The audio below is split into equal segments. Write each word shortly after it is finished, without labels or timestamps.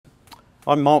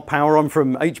I'm Mark Power, I'm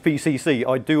from HPCC.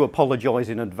 I do apologise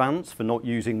in advance for not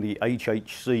using the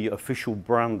HHC official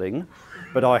branding,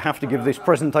 but I have to give this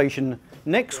presentation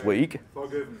next week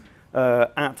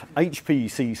at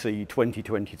HPCC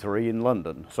 2023 in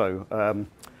London. So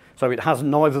it has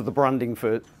neither the branding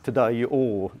for today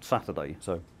or Saturday.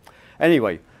 So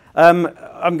anyway,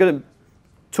 I'm going to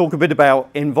talk a bit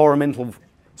about environmental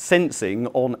sensing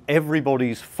on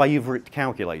everybody's favourite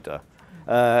calculator.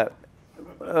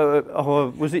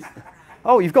 Was it?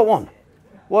 Oh, you've got one.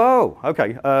 Whoa,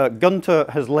 okay. Gunter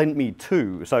has lent me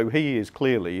two, so he is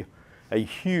clearly a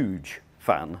huge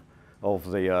fan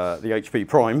of the HP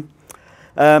Prime.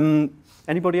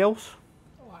 Anybody else?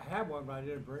 Oh, I have one, but I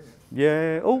didn't bring it.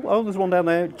 Yeah. Oh, there's one down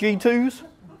there. G2s?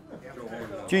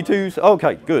 G2s?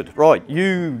 Okay, good. Right,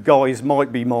 you guys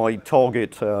might be my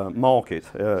target market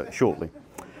shortly.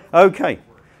 Okay,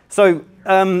 so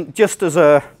just as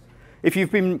if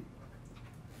you've been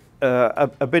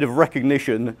a bit of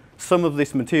recognition, some of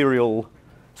this material,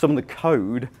 some of the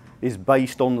code is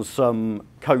based on some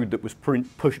code that was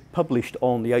published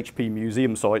on the HP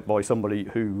Museum site by somebody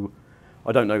who,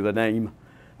 I don't know their name,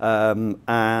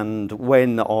 and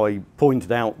when I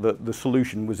pointed out that the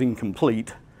solution was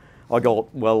incomplete, I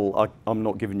got, well, I'm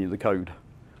not giving you the code,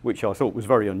 which I thought was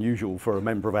very unusual for a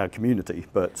member of our community,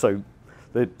 but so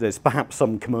there's perhaps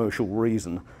some commercial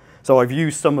reason. So I've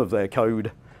used some of their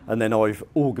code and then I've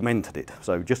augmented it,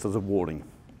 so just as a warning.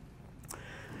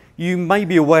 You may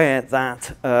be aware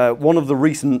that one of the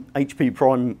recent HP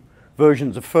Prime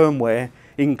versions of firmware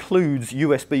includes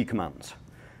USB commands.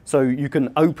 So you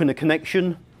can open a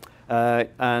connection,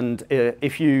 and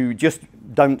if you just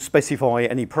don't specify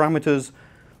any parameters,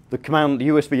 the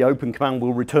USB open command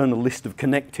will return a list of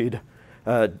connected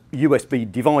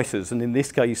USB devices, and in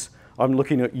this case, I'm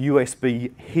looking at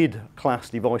USB HID class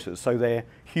devices, so they're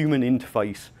human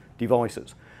interface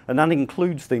devices. And that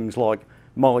includes things like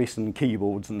mice and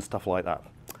keyboards and stuff like that.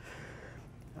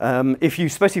 If you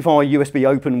specify USB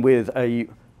open with a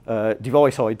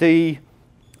device ID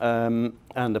and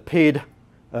a PID,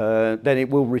 then it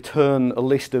will return a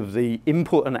list of the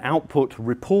input and output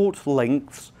report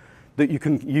lengths that you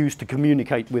can use to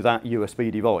communicate with that USB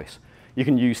device. You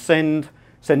can use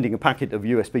sending a packet of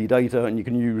USB data, and you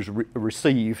can use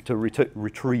receive to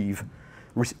receive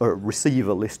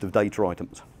a list of data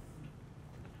items.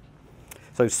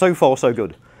 So far so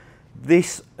good.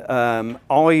 This,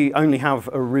 I only have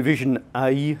a revision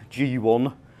A,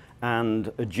 G1, and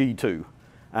a G2,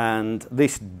 and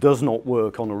this does not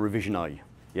work on a revision A.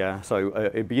 Yeah, so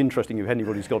it'd be interesting if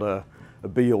anybody's got a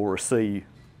B or a C.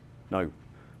 No,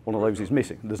 one of those is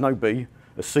missing. There's no B,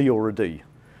 a C or a D.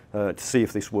 To see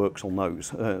if this works on those.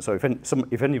 So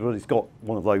if anybody's got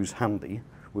one of those handy,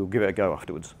 we'll give it a go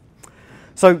afterwards.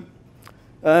 So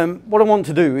what I want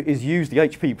to do is use the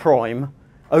HP Prime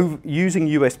using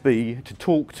USB to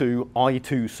talk to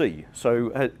I2C.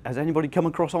 So has anybody come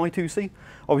across I2C?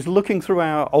 I was looking through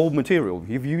our old material.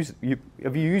 Have you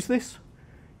used this?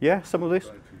 Yeah, some of this?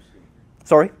 I2C.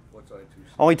 Sorry? What's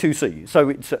I2C? I2C. So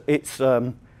it's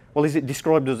well, is it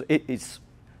described as it's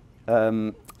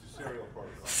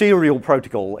serial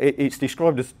protocol. It's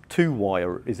described as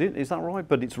 2-wire, is it? Is that right?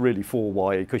 But it's really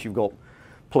 4-wire because you've got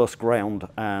plus ground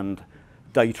and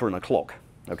data and a clock.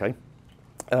 Okay.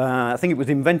 I think it was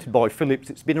invented by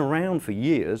Philips. It's been around for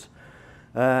years.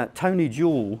 Tony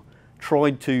Jewell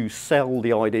tried to sell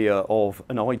the idea of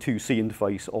an I2C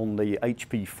interface on the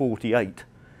HP 48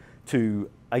 to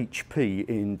HP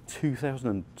in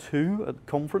 2002 at the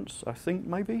conference, I think,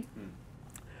 maybe.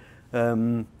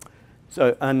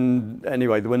 So, and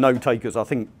anyway, there were no takers, I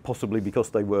think possibly because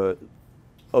they were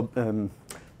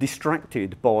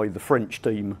distracted by the French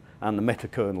team and the meta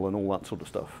kernel and all that sort of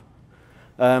stuff.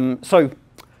 So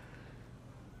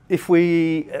if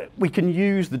we can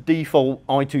use the default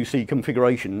I2C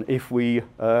configuration if we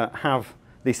have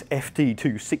this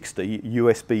FT260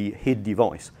 USB HID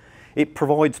device. It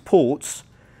provides ports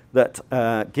that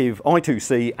give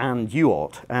I2C and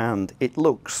UART, and it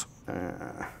looks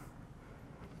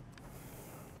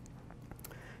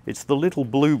it's the little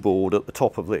blue board at the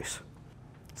top of this.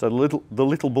 So the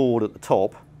little board at the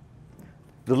top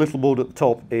has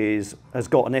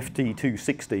got an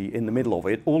FT260 in the middle of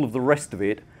it. All of the rest of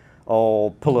it are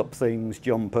pull-up things,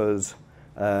 jumpers,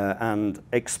 and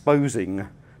exposing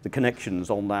the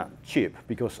connections on that chip,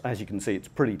 because as you can see, it's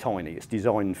pretty tiny. It's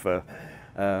designed for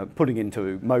putting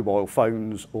into mobile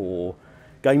phones or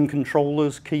game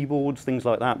controllers, keyboards, things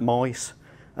like that, mice.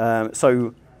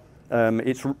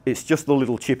 It's just the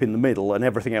little chip in the middle, and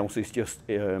everything else is just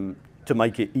to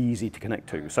make it easy to connect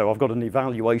to. So I've got an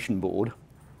evaluation board.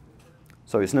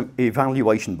 So it's an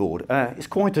evaluation board. It's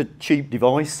quite a cheap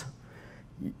device.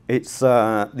 It's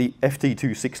the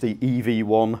FT260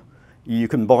 EV1. You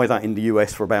can buy that in the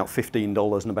US for about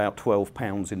 $15 and about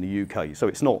 £12 in the UK. So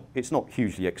it's not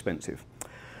hugely expensive.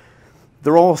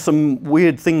 There are some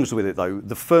weird things with it though.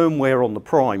 The firmware on the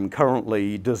Prime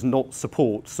currently does not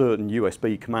support certain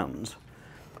USB commands.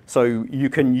 So you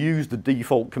can use the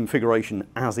default configuration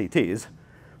as it is,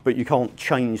 but you can't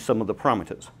change some of the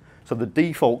parameters. So the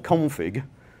default config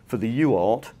for the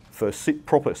UART for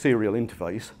proper serial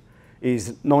interface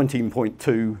is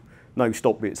 19.2, no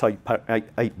stop bits,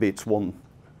 8 bits, 1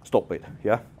 stop bit,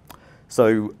 yeah?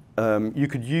 So you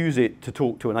could use it to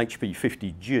talk to an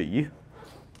HP50G.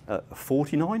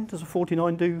 49, does a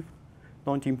 49 do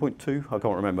 19.2? I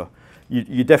can't remember.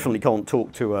 You definitely can't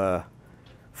talk to a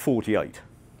 48,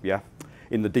 yeah,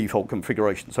 in the default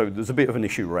configuration. So there's a bit of an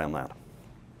issue around that.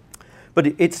 But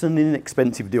it's an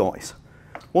inexpensive device.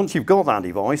 Once you've got that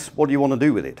device, what do you want to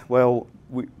do with it? Well,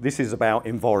 this is about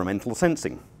environmental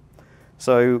sensing.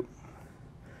 So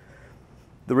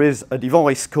there is a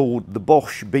device called the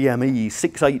Bosch BME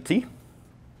 680,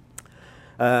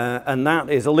 and that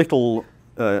is a little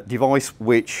device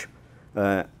which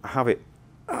have a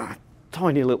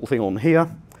tiny little thing on here.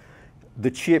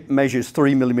 The chip measures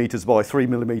 3 millimeters by 3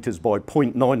 millimeters by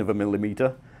 0.9 of a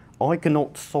millimeter. I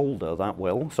cannot solder that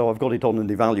well, so I've got it on an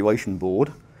evaluation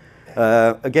board.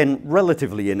 Again,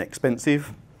 relatively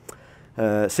inexpensive,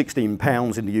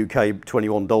 £16 in the UK,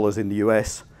 $21 in the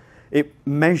US. It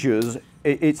measures,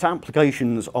 its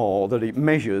applications are that it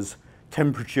measures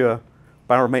temperature,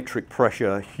 barometric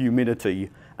pressure, humidity,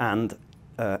 and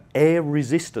air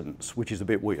resistance, which is a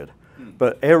bit weird.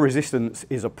 But air resistance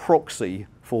is a proxy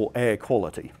for air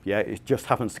quality. Yeah, it just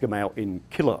happens to come out in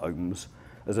kiloohms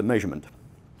as a measurement.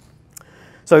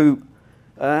 So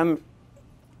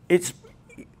its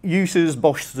uses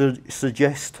Bosch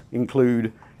suggest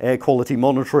include air quality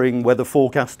monitoring, weather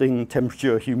forecasting,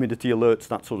 temperature, humidity alerts,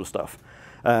 that sort of stuff.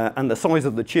 And the size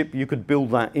of the chip, you could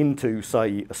build that into,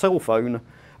 say, a cell phone,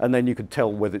 and then you could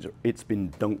tell whether it's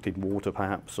been dunked in water,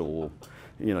 perhaps, or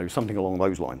something along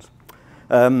those lines.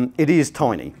 It is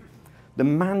tiny. The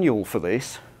manual for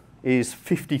this is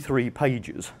 53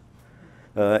 pages,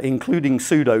 including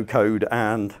pseudocode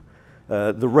and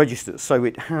the registers. So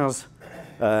it has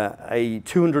a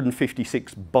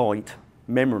 256 byte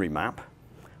memory map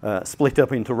split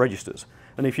up into registers.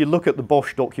 And if you look at the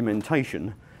Bosch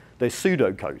documentation, there's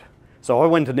pseudocode. So I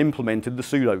went and implemented the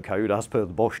pseudocode as per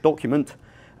the Bosch document,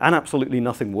 and absolutely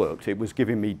nothing worked. It was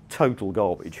giving me total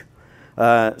garbage.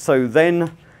 So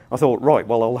then I thought, right,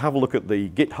 well, I'll have a look at the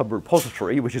GitHub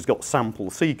repository, which has got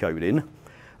sample C code in,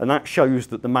 and that shows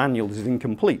that the manual is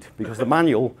incomplete, because the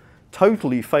manual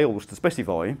totally fails to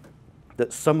specify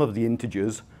that some of the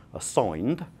integers are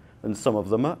signed and some of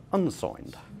them are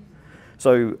unsigned.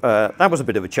 So that was a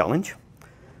bit of a challenge.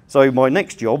 So my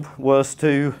next job was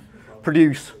to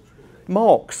produce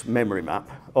Mark's memory map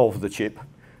of the chip,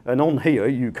 and on here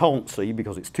you can't see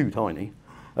because it's too tiny.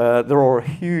 There are a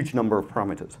huge number of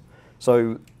parameters.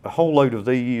 So a whole load of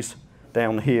these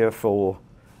down here for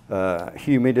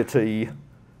humidity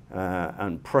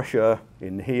and pressure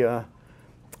in here,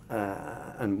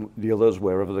 and the others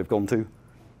wherever they've gone to,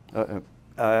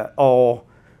 are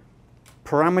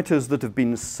parameters that have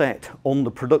been set on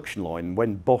the production line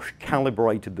when Bosch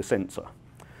calibrated the sensor.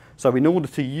 So in order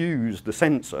to use the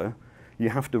sensor, you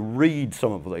have to read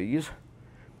some of these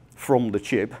from the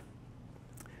chip,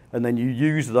 and then you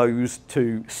use those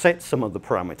to set some of the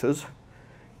parameters.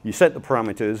 You set the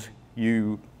parameters,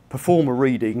 you perform a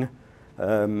reading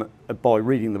by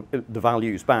reading the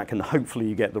values back, and hopefully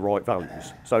you get the right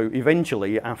values. So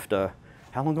eventually, after,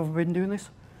 how long have I been doing this?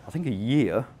 I think a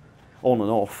year, on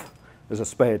and off, as a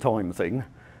spare time thing,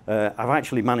 I've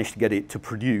actually managed to get it to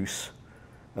produce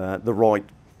the right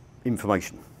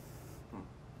information.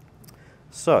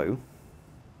 So,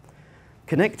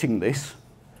 connecting this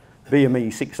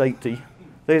BME 680,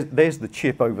 there's the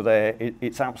chip over there.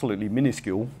 It's absolutely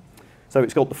minuscule. So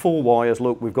it's got the 4 wires.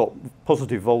 Look, we've got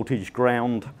positive voltage,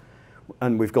 ground,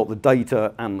 and we've got the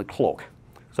data and the clock.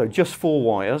 So just 4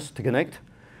 wires to connect.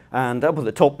 And up at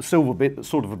the top, the silver bit that's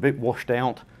sort of a bit washed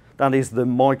out, that is the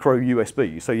micro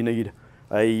USB. So you need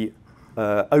a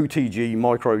OTG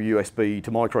micro USB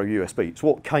to micro USB. It's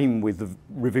what came with the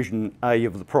revision A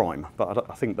of the Prime, but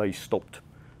I think they stopped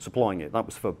supplying it. That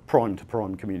was for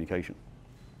prime-to-prime communication.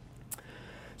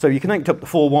 So you connect up the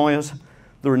 4 wires.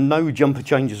 There are no jumper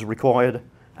changes required,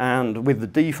 and with the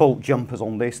default jumpers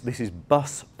on this is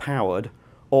bus powered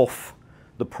off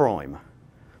the Prime,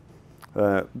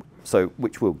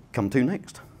 which we'll come to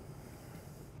next.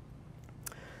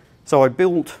 So I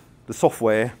built the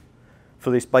software for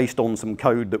this based on some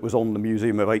code that was on the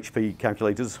Museum of HP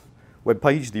calculators web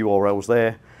page, the URL's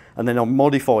there, and then I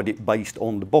modified it based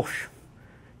on the Bosch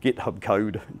GitHub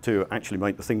code to actually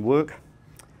make the thing work.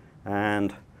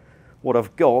 And what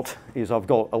I've got is I've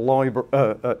got a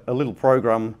little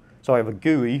program. So I have a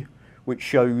GUI which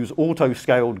shows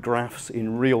auto-scaled graphs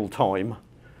in real time.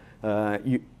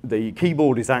 The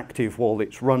keyboard is active while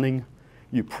it's running.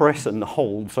 You press and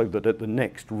hold so that at the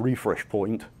next refresh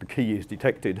point, the key is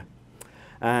detected.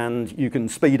 And you can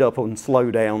speed up and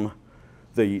slow down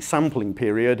the sampling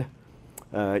period.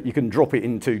 You can drop it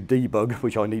into debug,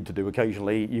 which I need to do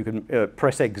occasionally. You can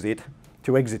press exit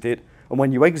to exit it. And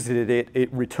when you exited it,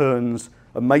 it returns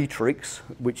a matrix,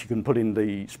 which you can put in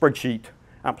the spreadsheet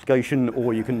application,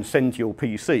 or you can send to your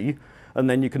PC. And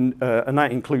then you can, and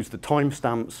that includes the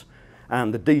timestamps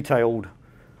and the detailed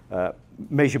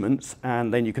measurements,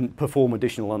 and then you can perform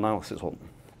additional analysis on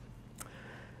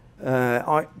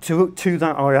them. To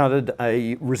that, I added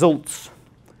a results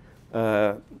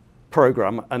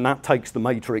program, and that takes the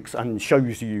matrix and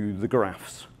shows you the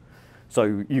graphs.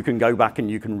 So you can go back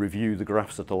and you can review the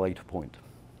graphs at a later point.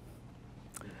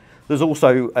 There's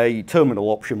also a terminal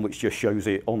option which just shows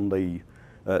it on the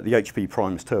HP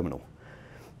Primes terminal.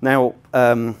 Now,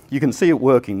 you can see it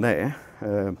working there,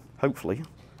 hopefully.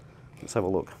 Let's have a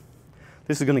look.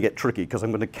 This is going to get tricky because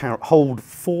I'm going to hold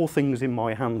 4 things in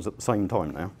my hands at the same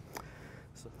time now.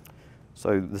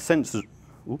 So the sensor's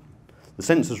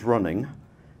running,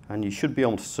 and you should be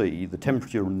able to see the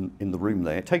temperature in the room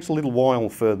there. It takes a little while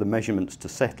for the measurements to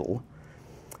settle,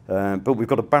 but we've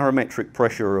got a barometric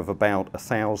pressure of about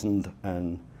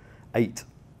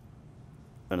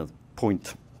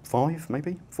 1,008.5,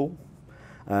 maybe 4.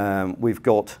 We've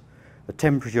got a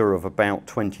temperature of about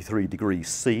 23 degrees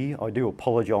C. I do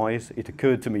apologise. It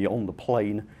occurred to me on the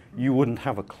plane, you wouldn't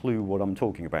have a clue what I'm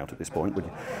talking about at this point, would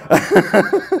you?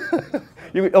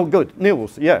 Oh, good.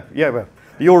 Niels, yeah. Well,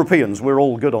 the Europeans, we're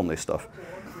all good on this stuff.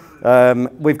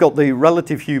 We've got the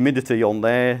relative humidity on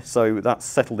there, so that's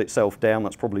settled itself down.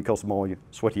 That's probably because my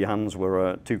sweaty hands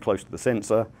were too close to the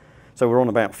sensor. So we're on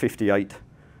about 58%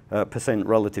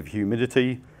 relative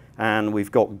humidity, and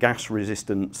we've got gas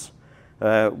resistance,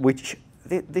 which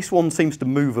this one seems to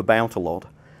move about a lot,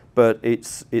 but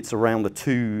it's around the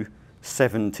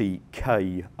 270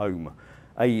 k ohm.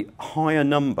 A higher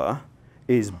number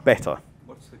is better.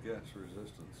 What's the gas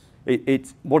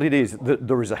resistance? What it is that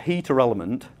there is a heater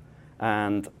element,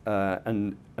 and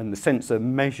the sensor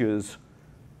measures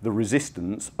the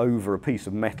resistance over a piece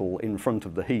of metal in front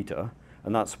of the heater,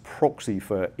 and that's a proxy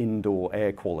for indoor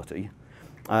air quality.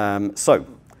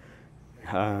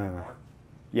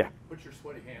 Yeah. Put your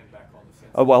sweaty hand back on the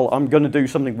sensor. Oh, well, I'm going to do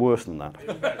something worse than that.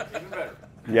 Even better.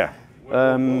 Yeah.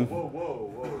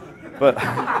 Whoa. But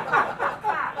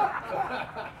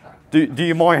do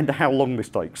you mind how long this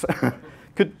takes?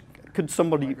 Could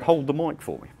somebody hold the mic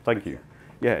for me? Thank you.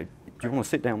 Yeah. Do you want to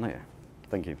sit down there?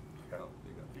 Thank you.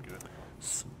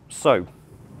 So,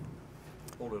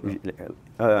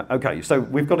 okay, so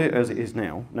we've got it as it is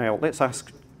now. Now, let's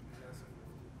ask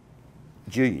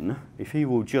Gene if he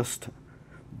will just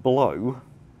blow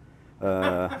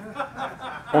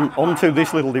onto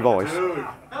this little device. Dude.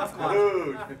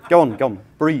 Go on,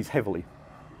 breathe heavily.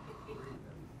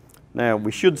 Now,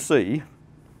 we should see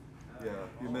Yeah,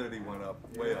 humidity went up,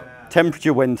 way up.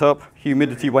 temperature went up,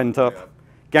 humidity went up,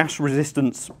 gas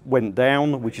resistance went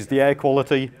down, which is the air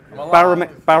quality.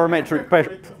 Barometric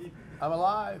pressure. I'm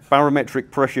alive. Barometric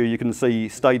pressure, you can see,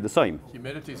 stayed the same.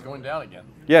 Humidity's going down again.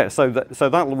 Yeah, so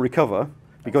that will recover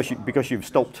because you've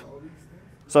stopped.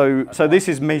 So this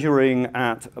is measuring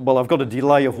at, well, I've got a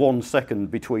delay of 1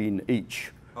 second between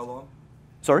each. How long?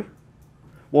 Sorry?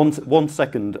 1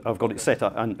 second I've got it set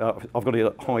at, and I've got it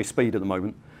at high speed at the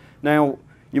moment. Now,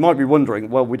 you might be wondering,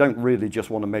 well, we don't really just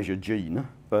want to measure Gene,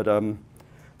 but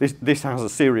this has a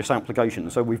serious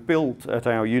application. So we've built, at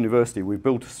our university, we've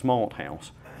built a smart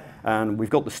house, and we've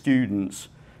got the students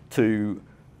to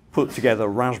put together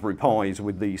Raspberry Pis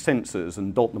with the sensors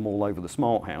and dot them all over the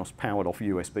smart house, powered off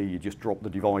USB. You just drop the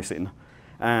device in,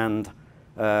 and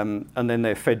then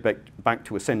they're fed back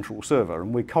to a central server,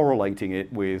 and we're correlating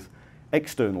it with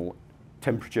external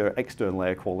temperature, external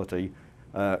air quality,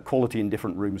 quality in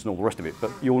different rooms and all the rest of it.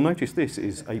 But you'll notice this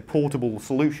is a portable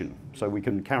solution, so we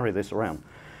can carry this around.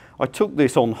 I took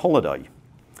this on holiday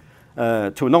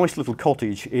to a nice little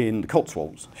cottage in the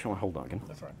Cotswolds. Shall I hold that again?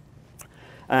 That's right.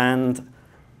 And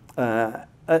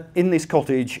in this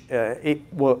cottage,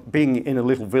 being in a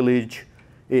little village,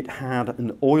 it had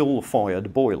an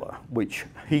oil-fired boiler which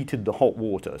heated the hot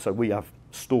water. So we have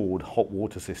stored hot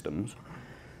water systems.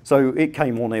 So it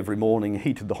came on every morning,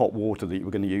 heated the hot water that you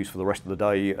were going to use for the rest of the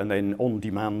day, and then on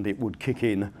demand it would kick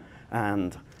in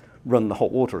and run the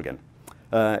hot water again.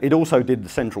 It also did the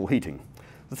central heating.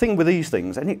 The thing with these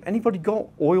things, anybody got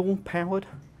oil powered?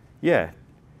 Yeah.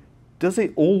 Does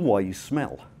it always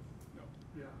smell?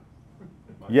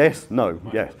 Yes, no,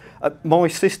 yes. My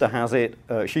sister has it.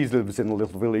 She lives in a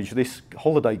little village. This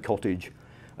holiday cottage,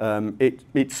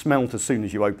 it smelt as soon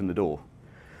as you open the door.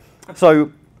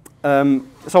 So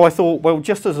I thought, well,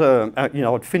 just as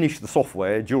I'd finished the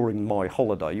software during my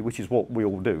holiday, which is what we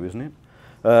all do, isn't it?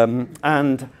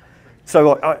 And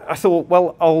so I thought,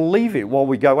 well, I'll leave it while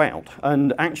we go out.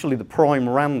 And actually, the Prime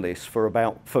ran this for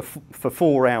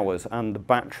 4 hours, and the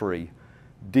battery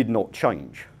did not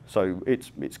change. So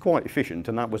it's quite efficient,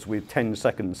 and that was with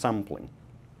 10-second sampling.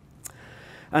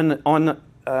 And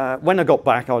when I got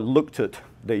back, I looked at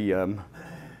the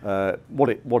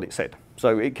what it said.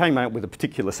 So it came out with a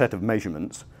particular set of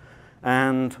measurements,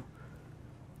 and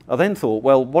I then thought,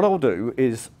 well, what I'll do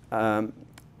is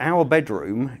our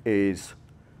bedroom is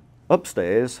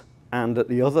upstairs and at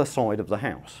the other side of the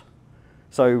house.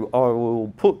 So I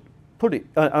will put it,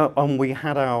 and we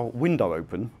had our window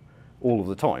open all of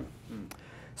the time.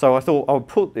 So I thought I'll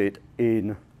put it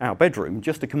in our bedroom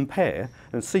just to compare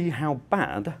and see how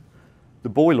bad the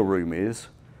boiler room is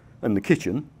and the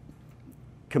kitchen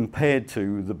compared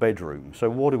to the bedroom.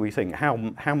 So what do we think? How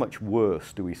much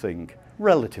worse do we think,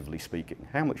 relatively speaking,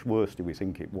 how much worse do we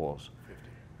think it was?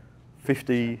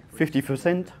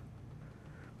 50%?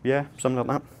 Yeah, something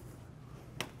like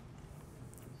that.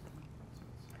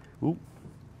 Ooh.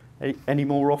 Any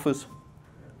more offers?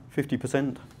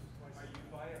 50%?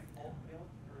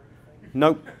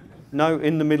 No,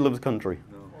 in the middle of the country.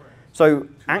 So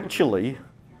actually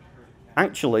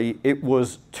it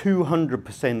was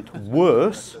 200%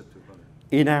 worse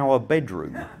in our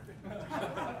bedroom.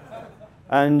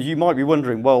 And you might be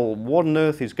wondering, well, what on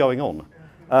earth is going on?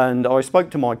 And I spoke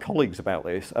to my colleagues about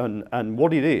this, and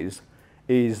what it is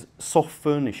soft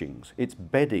furnishings. It's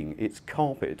bedding, it's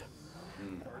carpet,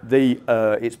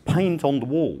 it's paint on the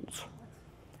walls.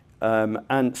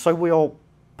 And so we are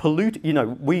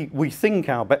we think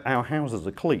our houses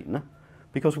are clean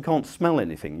because we can't smell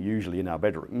anything usually in our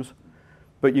bedrooms,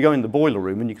 but you go in the boiler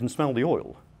room and you can smell the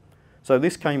oil. So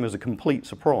this came as a complete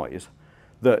surprise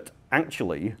that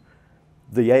actually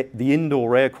the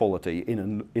indoor air quality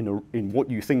in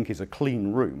what you think is a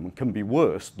clean room can be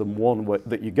worse than one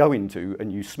that you go into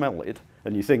and you smell it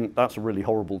and you think that's a really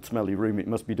horrible smelly room, it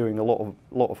must be doing a lot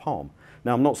of harm.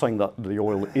 Now I'm not saying that the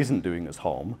oil isn't doing us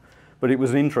harm, but it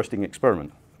was an interesting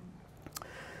experiment.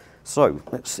 So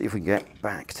let's see if we can get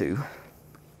back to.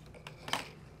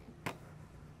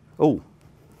 One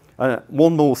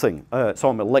more thing. So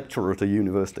I'm a lecturer at a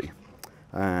university,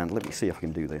 and let me see if I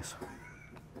can do this.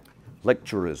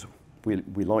 Lecturers,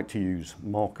 we like to use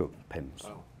marker pens.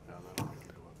 Oh, no.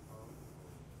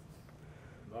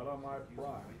 Not on my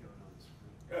prime.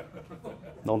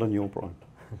 Not on your prime.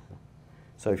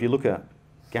 So if you look at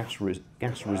gas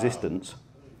resistance,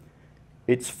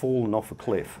 it's fallen off a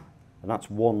cliff. And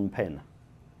that's 1 pen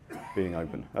being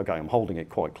open. Okay, I'm holding it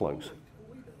quite close.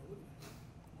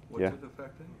 What's it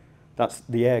affecting? That's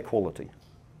the air quality.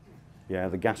 Yeah,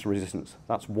 the gas resistance.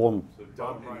 That's one. So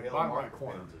bottom right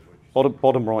corner.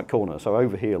 Bottom right corner. So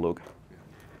over here, look.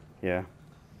 Yeah.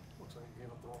 Looks like you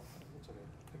gave up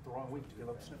the wrong week to give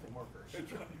up sniffing markers.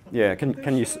 Yeah.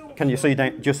 Can you see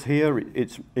down just here?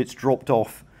 It's dropped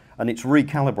off. And it's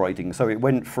recalibrating, so it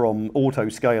went from auto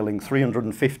scaling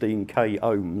 315k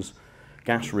ohms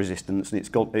gas resistance, and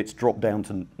it's dropped down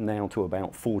to now to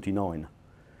about 49.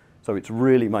 So it's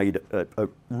really made a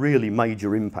really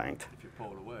major impact. If you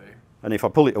pull it away. And if I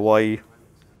pull it away,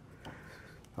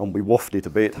 and we waft it a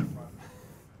bit,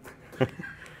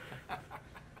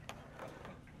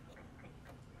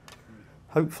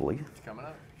 hopefully It's coming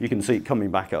up. you can see it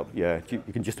coming back up. Yeah, you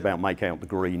can just about make out the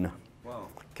green Wow.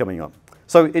 coming up.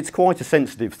 So it's quite a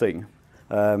sensitive thing,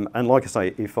 and like I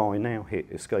say, if I now hit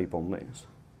escape on this,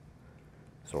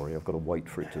 sorry, I've got to wait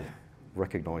for it to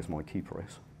recognise my key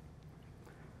press.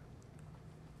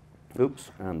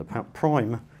 Oops, and the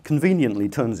prime conveniently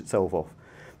turns itself off,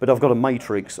 but I've got a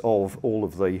matrix of all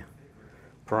of the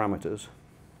parameters.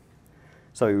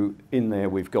 So in there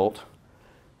we've got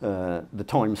the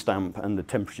timestamp and the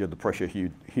temperature, the pressure,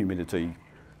 humidity,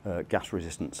 gas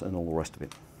resistance, and all the rest of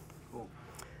it.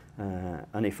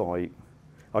 And if I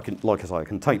can, like I say, I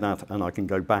can take that and I can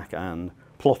go back and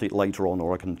plot it later on,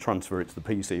 or I can transfer it to the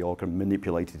PC, or I can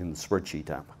manipulate it in the spreadsheet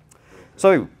app.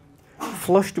 So,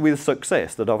 flushed with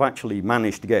success that I've actually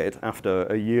managed to get after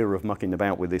a year of mucking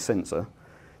about with this sensor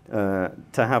to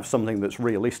have something that's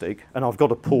realistic, and I've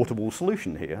got a portable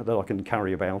solution here that I can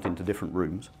carry about into different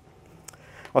rooms.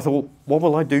 I thought, what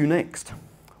will I do next?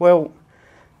 Well,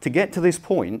 to get to this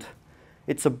point,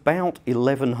 It's about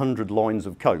 1,100 lines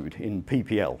of code in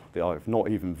PPL. I've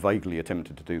not even vaguely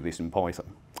attempted to do this in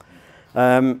Python.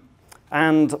 My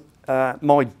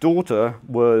daughter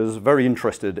was very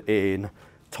interested in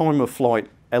time-of-flight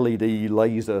LED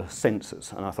laser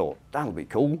sensors, and I thought, that'll be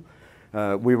cool.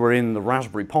 We were in the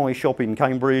Raspberry Pi shop in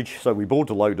Cambridge, so we bought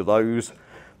a load of those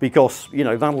because, you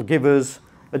know, that'll give us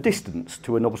a distance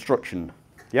to an obstruction.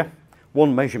 Yeah?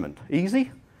 One measurement.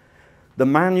 Easy. The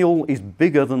manual is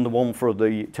bigger than the one for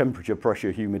the temperature,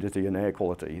 pressure, humidity, and air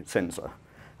quality sensor.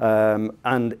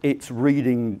 And it's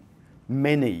reading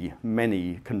many,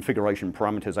 many configuration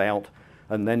parameters out,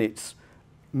 and then it's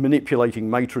manipulating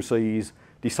matrices,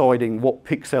 deciding what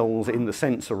pixels in the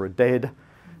sensor are dead,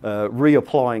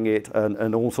 reapplying it,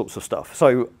 and all sorts of stuff.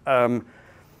 So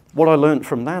what I learned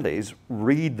from that is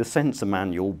read the sensor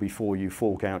manual before you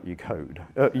fork out your code,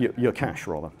 your cache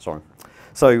rather, sorry.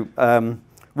 So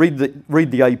read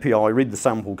the API, read the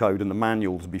sample code and the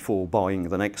manuals before buying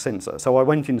the next sensor. So I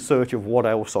went in search of what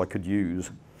else I could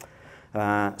use.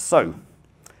 So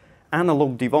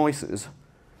analog devices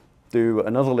do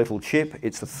another little chip.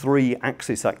 It's a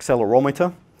 3-axis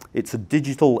accelerometer. It's a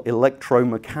digital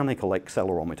electromechanical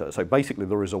accelerometer. So basically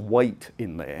there is a weight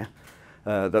in there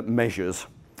that measures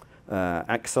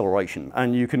acceleration.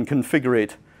 And you can configure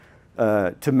it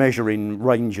to measure in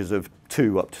ranges of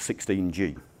 2 up to 16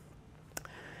 G.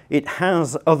 It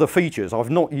has other features. I've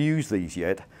not used these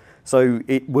yet. So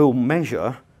it will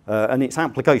measure, and its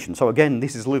application. So again,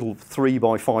 this is a little 3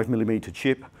 by 5 millimeter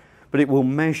chip, but it will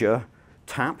measure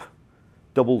tap,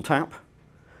 double tap.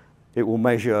 It will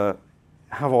measure,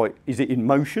 is it in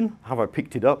motion? Have I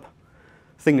picked it up?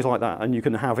 Things like that. And you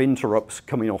can have interrupts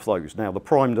coming off those. Now, the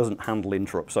Prime doesn't handle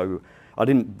interrupts, so I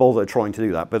didn't bother trying to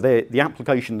do that. But the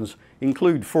applications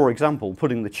include, for example,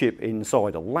 putting the chip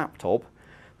inside a laptop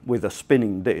with a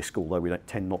spinning disk, although we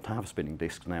tend not to have spinning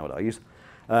disks nowadays.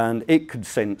 And it could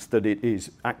sense that it is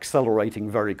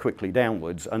accelerating very quickly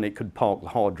downwards, and it could park the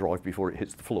hard drive before it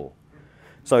hits the floor.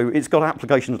 So it's got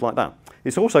applications like that.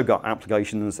 It's also got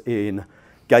applications in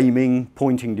gaming,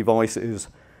 pointing devices,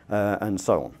 and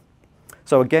so on.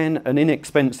 So again, an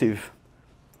inexpensive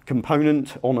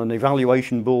component on an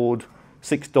evaluation board,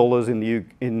 $6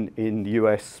 in the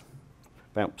US,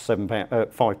 about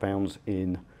 £5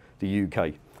 in the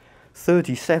UK.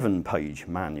 37-page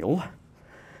manual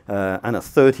and a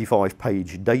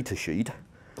 35-page data sheet,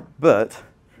 but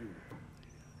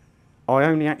I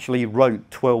only actually wrote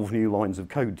 12 new lines of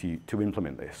code to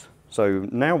implement this. So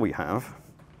now we'll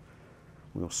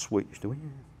switch, do we?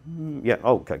 Yeah,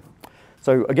 oh, okay.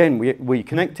 So again, we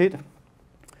connected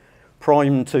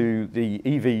Prime to the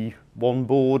EV1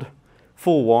 board,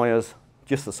 4 wires,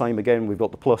 just the same again. We've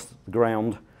got the plus, the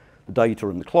ground, the data,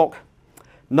 and the clock.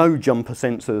 No jumper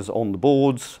sensors on the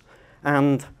boards,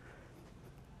 and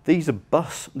this is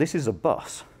a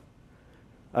bus,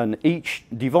 and each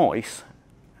device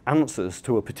answers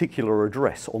to a particular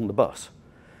address on the bus.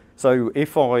 So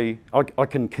if I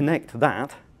can connect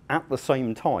that at the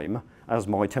same time as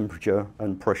my temperature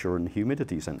and pressure and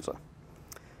humidity sensor.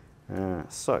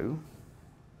 So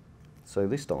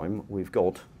this time we've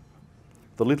got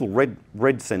the little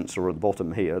red sensor at the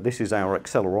bottom here. This is our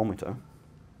accelerometer.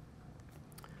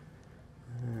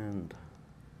 And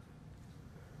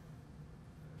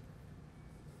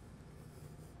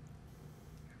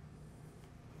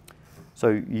so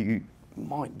you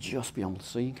might just be able to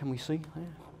see, can we see there?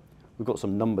 We've got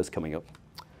some numbers coming up,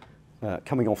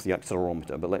 coming off the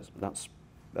accelerometer, but that's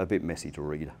a bit messy to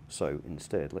read. So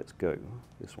instead, let's go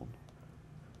this one.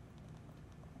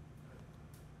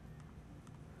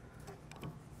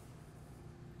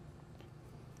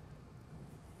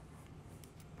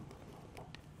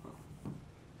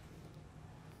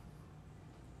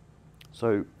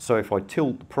 So if I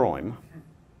tilt the Prime,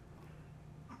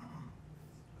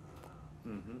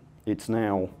 it's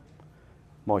now,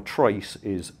 my trace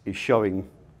is showing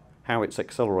how it's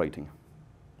accelerating.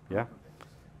 Yeah?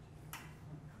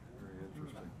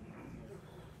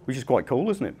 Which is quite cool,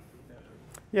 isn't it?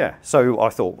 Yeah, so I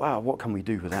thought, wow, what can we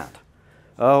do with that?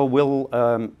 Oh,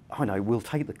 I know, we'll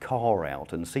take the car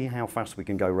out and see how fast we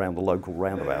can go around the local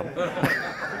roundabout.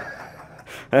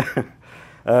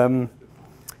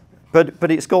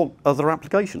 But it's got other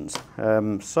applications.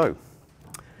 So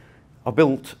I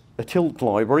built a tilt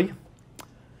library.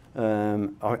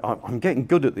 I'm getting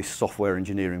good at this software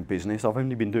engineering business. I've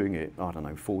only been doing it, I don't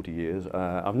know, 40 years.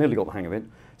 I've nearly got the hang of it.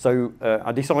 So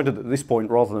I decided at this point,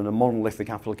 rather than a monolithic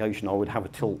application, I would have a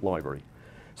tilt library.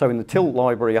 So in the tilt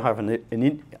library, I have an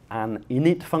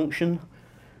init function.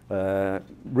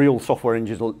 Real software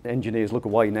engineers look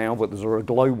away now, but there's a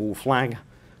global flag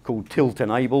called tilt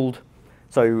enabled.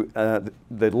 So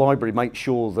the library makes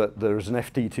sure that there's an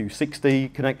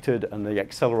FT260 connected and the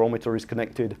accelerometer is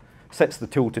connected, sets the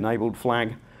tilt enabled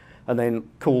flag, and then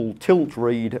call tilt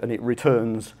read, and it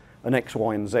returns an X,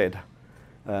 Y, and Z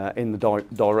in the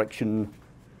direction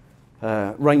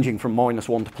ranging from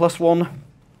 -1 to +1.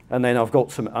 And then I've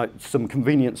got some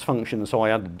convenience functions, so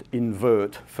I added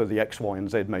invert for the X, Y, and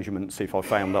Z measurements if I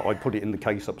found that I put it in the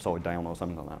case upside down or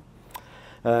something like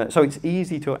that. So it's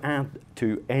easy to add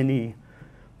to any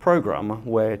program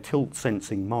where tilt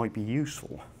sensing might be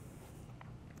useful.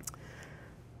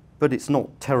 But it's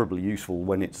not terribly useful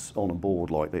when it's on a board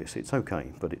like this. It's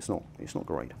okay, but it's not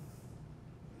great.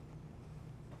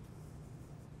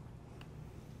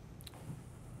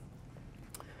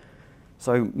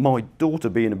 So my daughter,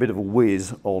 being a bit of a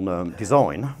whiz on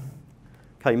design,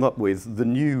 came up with the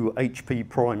new HP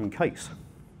Prime case.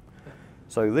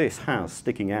 So this has,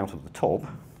 sticking out of the top,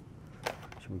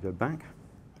 shall we go back?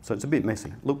 So it's a bit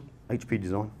messy. Look, HP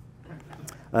design.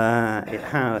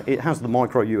 It has the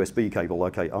micro USB cable.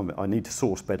 Okay, I need to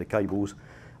source better cables.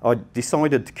 I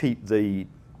decided to keep the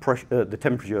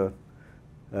temperature,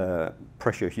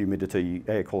 pressure, humidity,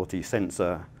 air quality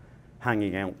sensor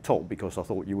hanging out top because I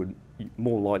thought you would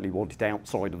more likely want it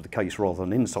outside of the case rather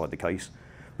than inside the case.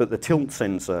 But the tilt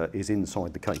sensor is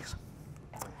inside the case.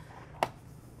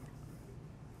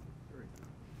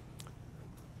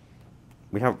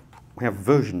 We have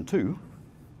version 2,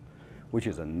 which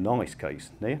is a nice case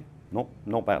there, not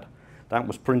bad. That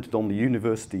was printed on the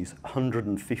university's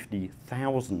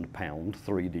 £150,000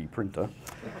 3D printer.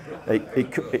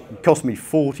 It cost me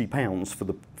 £40 for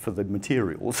the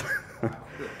materials.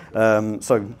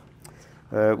 So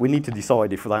we need to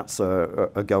decide if that's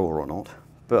a goer or not.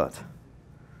 But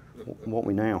what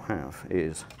we now have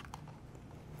is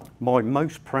my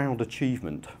most proud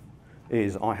achievement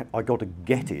is I got a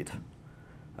Get It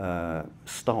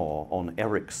star on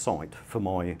Eric's site for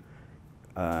my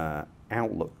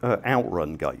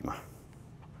Outrun game.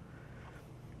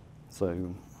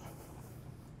 So,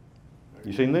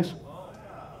 you seen this?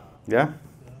 Yeah?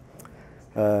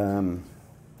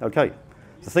 Okay.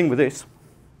 The thing with this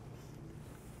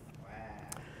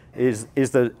is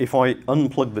that if I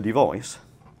unplug the device,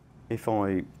 if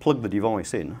I plug the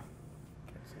device in,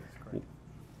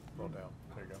 Roll down.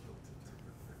 There you go.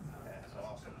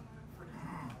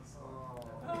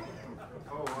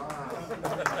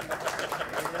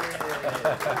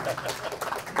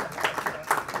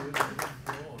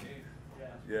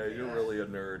 Yeah, you're really a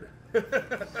nerd.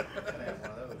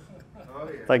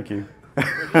 thank you.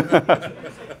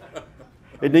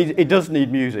 It does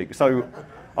need music. So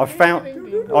I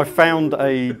found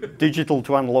a digital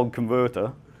to analog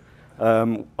converter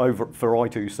over for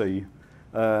I2C.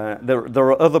 There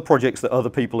are other projects that other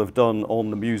people have done on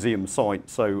the museum site,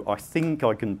 so I think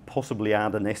I can possibly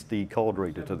add an SD card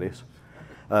reader to this.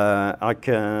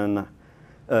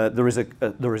 There is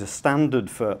a standard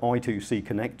for I2C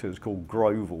connectors called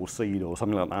Grove or Seed or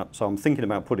something like that. So I'm thinking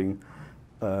about putting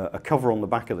a cover on the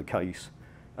back of the case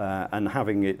and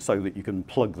having it so that you can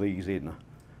plug these in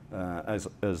as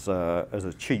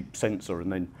a cheap sensor.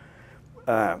 And then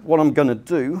what I'm going to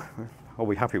do, are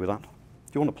we happy with that? Do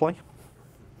you want to play?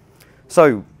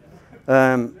 So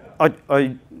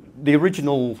the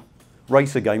original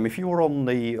racer game, if you were on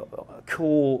the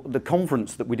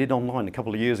conference that we did online a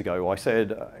couple of years ago, I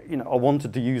said, I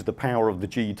wanted to use the power of the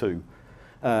G2.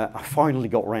 I finally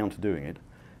got around to doing it.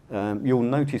 You'll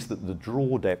notice that the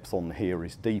draw depth on here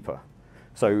is deeper.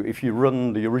 So if you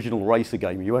run the original racer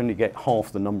game, you only get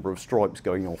half the number of stripes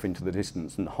going off into the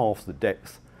distance and half the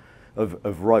depth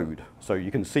of road, so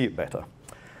you can see it better.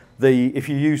 If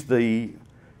you use the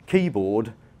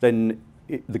keyboard, then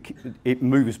it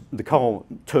moves, the car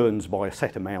turns by a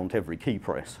set amount every key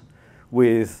press.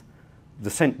 With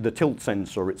the tilt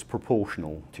sensor, it's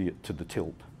proportional to the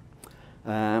tilt.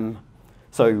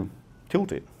 So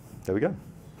tilt it. There we go.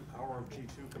 The power of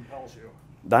G2 compels you.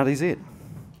 That is it.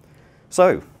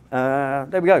 So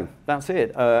there we go. That's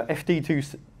it.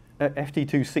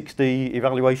 FT260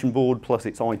 evaluation board plus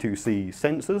its I2C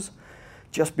sensors.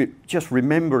 Just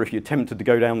remember, if you're tempted to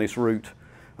go down this route,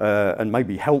 and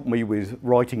maybe help me with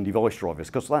writing device drivers,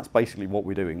 because that's basically what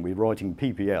we're doing. We're writing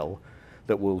PPL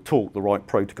that will talk the right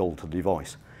protocol to the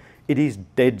device. It is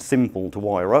dead simple to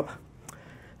wire up.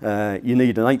 You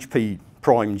need an HP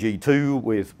Prime G2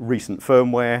 with recent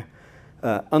firmware.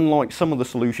 Unlike some of the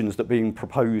solutions that are being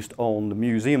proposed on the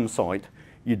museum site,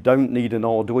 you don't need an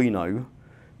Arduino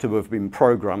to have been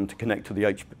programmed to connect to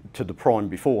the Prime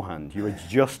beforehand. You're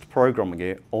just programming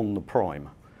it on the Prime.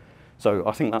 So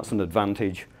I think that's an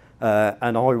advantage,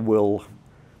 and I will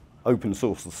open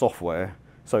source the software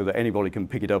so that anybody can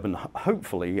pick it up and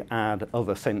hopefully add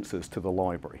other sensors to the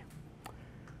library.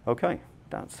 Okay,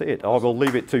 that's it. I will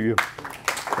leave it to you.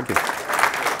 Thank you.